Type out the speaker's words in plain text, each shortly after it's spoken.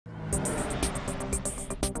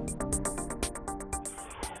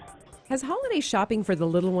Has holiday shopping for the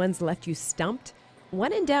little ones left you stumped?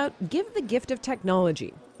 When in doubt, give the gift of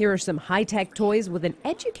technology. Here are some high-tech toys with an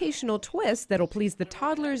educational twist that'll please the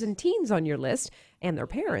toddlers and teens on your list, and their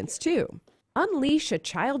parents, too. Unleash a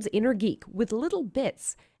child's inner geek with little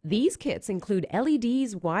bits. These kits include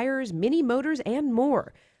LEDs, wires, mini motors, and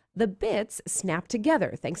more. The bits snap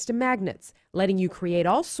together thanks to magnets, letting you create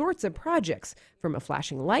all sorts of projects, from a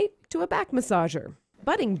flashing light to a back massager.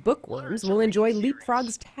 Budding bookworms will enjoy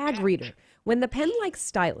Leapfrog's tag reader. When the pen-like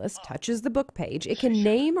stylus touches the book page, it can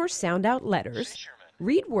name or sound out letters,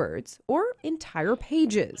 read words, or entire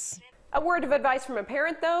pages. A word of advice from a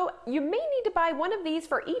parent, though: you may need to buy one of these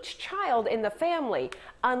for each child in the family,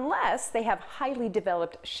 unless they have highly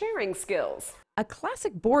developed sharing skills. A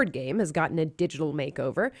classic board game has gotten a digital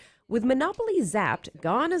makeover. With Monopoly Zapped,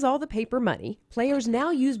 gone is all the paper money. Players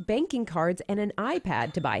now use banking cards and an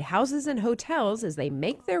iPad to buy houses and hotels as they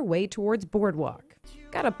make their way towards Boardwalk.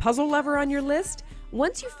 Got a puzzle lover on your list?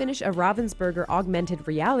 Once you finish a Ravensburger augmented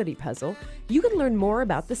reality puzzle, you can learn more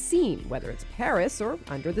about the scene, whether it's Paris or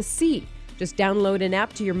under the sea. Just download an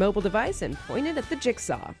app to your mobile device and point it at the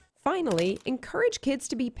jigsaw. Finally, encourage kids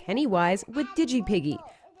to be penny-wise with DigiPiggy.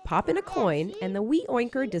 Pop in a coin, and the wee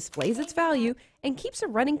oinker displays its value and keeps a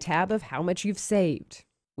running tab of how much you've saved.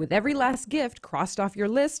 With every last gift crossed off your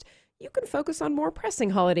list, you can focus on more pressing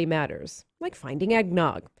holiday matters, like finding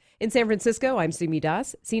eggnog. In San Francisco, I'm Sumi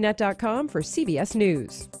Das, CNET.com for CBS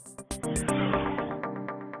News.